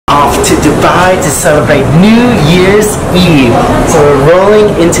to Dubai to celebrate New Year's Eve. So we're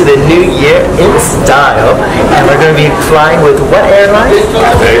rolling into the new year in style, and we're going to be flying with what airline?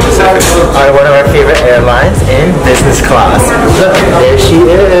 One of our favorite airlines in business class. Look, there she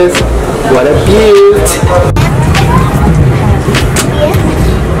is. What a beaut.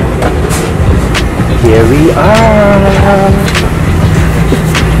 Here we are.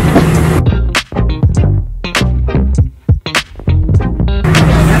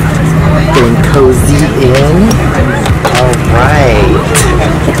 Cozy in. Alright.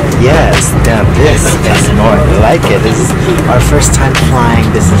 Yes, now this is more like it. This is our first time flying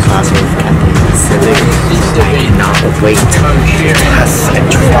business class with Cathay Pacific. I cannot wait to test and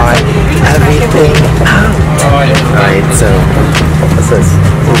try everything out. Alright, so what's this?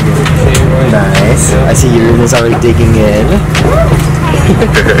 Nice. I see Yuruna's already digging in.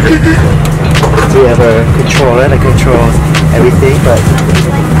 So we have a controller that controls everything, but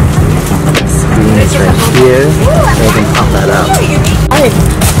screen is right here, so I can pop that out. Hi!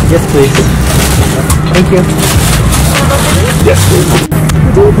 Yes, please. Thank you. Yes, please.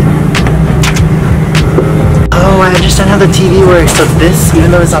 Oh, I understand how the TV works. So this,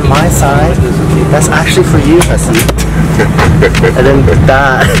 even though it's on my side, that's actually for you, Hussy. And then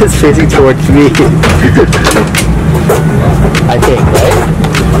that is facing towards me. I think, right?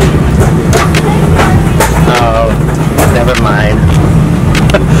 Oh, never mind.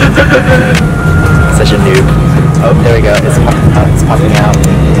 Such a noob. Oh, there we go. It's popping out.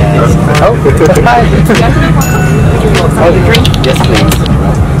 Yes. Oh, hi. Oh, the drink? Yes, please.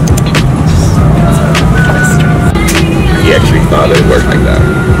 He actually thought it worked like that.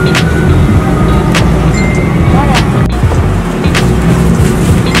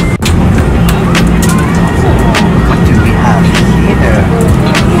 What do we have here?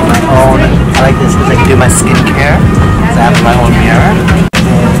 My own. I like this because I can do my skincare. So I have my own mirror.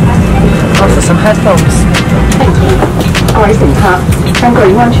 Also some headphones. 各位乘客，根據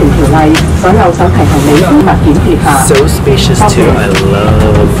安全條例，所有手提行李都勿檢貼下。So spacious too. I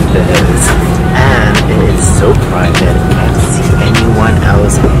love this, and it is so private. I can't see anyone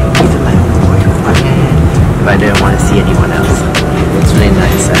else, even my boyfriend. If I didn't want to see anyone else, it's really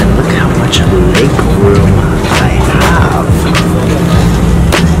nice. And look how much leg room I have.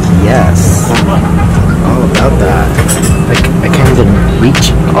 Yes. All about that. Like, I can't even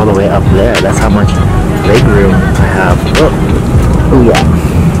reach all the way up there. That's how much leg room I have. Oh yeah.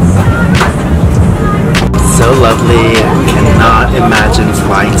 So lovely. Cannot imagine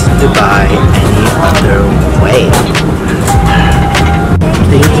flying to Dubai any other way.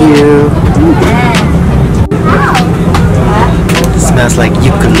 Thank you. It smells like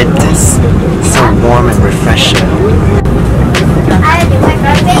eucalyptus. So warm and refreshing.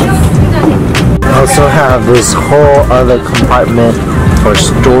 I also have this whole other compartment for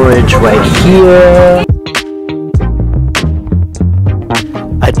storage right here.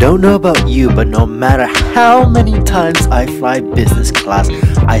 I don't know about you, but no matter how many times I fly business class,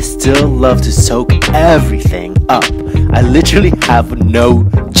 I still love to soak everything up. I literally have no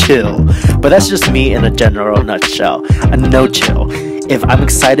chill. But that's just me in a general nutshell. A no chill. If I'm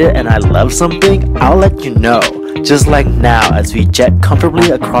excited and I love something, I'll let you know. Just like now as we jet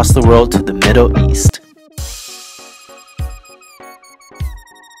comfortably across the world to the Middle East.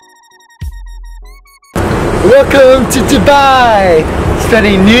 Welcome to Dubai!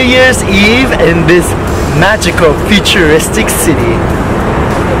 Spending New Year's Eve in this magical futuristic city.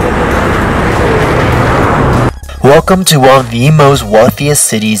 Welcome to one of the most wealthiest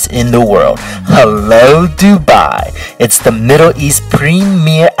cities in the world. Hello, Dubai. It's the Middle East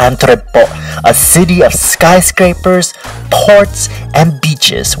premier entrepot, a city of skyscrapers, ports, and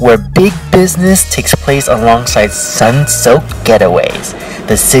beaches where big business takes place alongside sun-soaked getaways.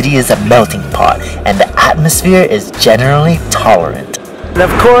 The city is a melting pot, and the atmosphere is generally tolerant. And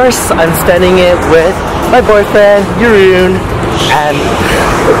of course, I'm spending it with my boyfriend, Jeroen, and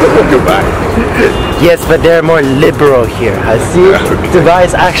Dubai. Yes, but they're more liberal here. See, Dubai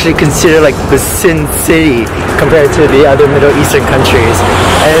is actually considered like the sin city compared to the other Middle Eastern countries,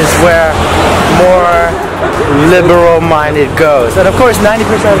 and it's where more liberal-minded goes. And of course, 90%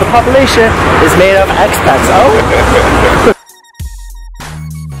 of the population is made of expats. Oh.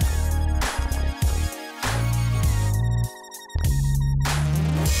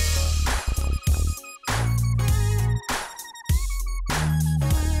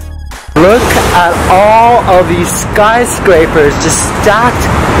 Look at all of these skyscrapers just stacked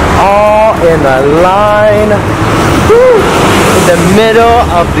all in a line. Woo! In the middle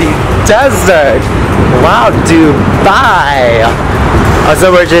of the desert. Wow, Dubai!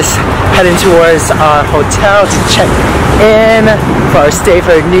 So we're just heading towards our hotel to check in for our stay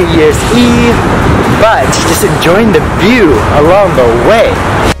for New Year's Eve, but just enjoying the view along the way.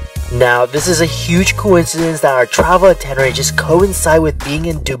 Now, this is a huge coincidence that our travel itinerary just coincide with being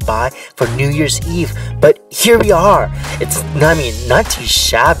in Dubai for New Year's Eve, but here we are. It's, not too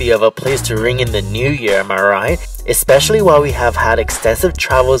shabby of a place to ring in the new year, am I right? Especially while we have had extensive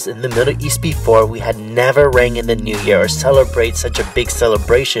travels in the Middle East before, we had never rang in the new year or celebrate such a big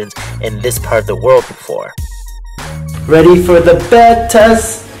celebrations in this part of the world before. Ready for the bed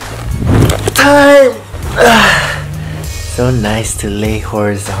test time! So nice to lay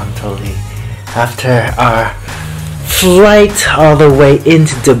horizontally after our flight all the way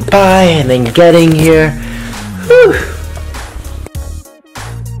into Dubai and then getting here. Whew.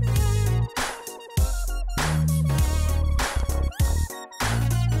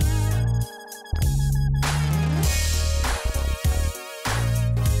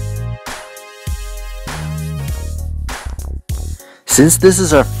 Since this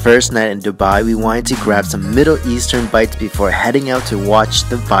is our first night in Dubai, we wanted to grab some Middle Eastern bites before heading out to watch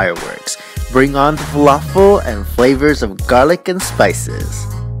the fireworks. Bring on the falafel and flavors of garlic and spices.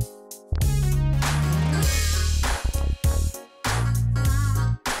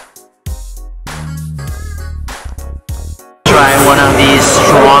 Try one of these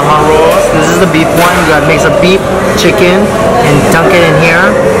shawarma rolls. This is the beef one. You gotta make some beef, chicken, and dunk it in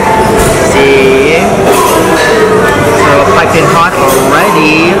here. See? So piping hot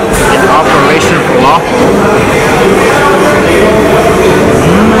already in Operation Falafel.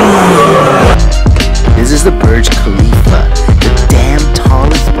 This is the Burj Khalifa, the damn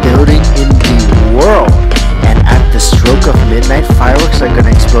tallest building in the world. And at the stroke of midnight, fireworks are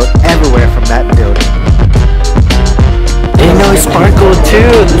gonna explode everywhere from that building. Didn't know it sparkled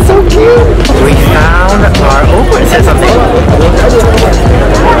too. That's so cute. We found our it said something.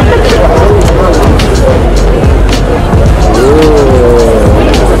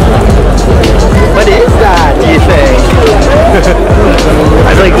 What is that, do you think?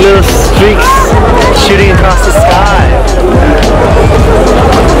 It's like little streaks shooting across the sky.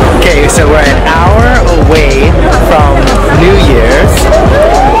 Okay, so we're an hour away from New Year's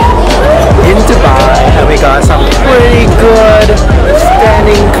in Dubai, and we got some pretty good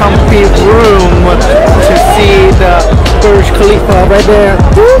standing comfy room to see the Burj Khalifa right there.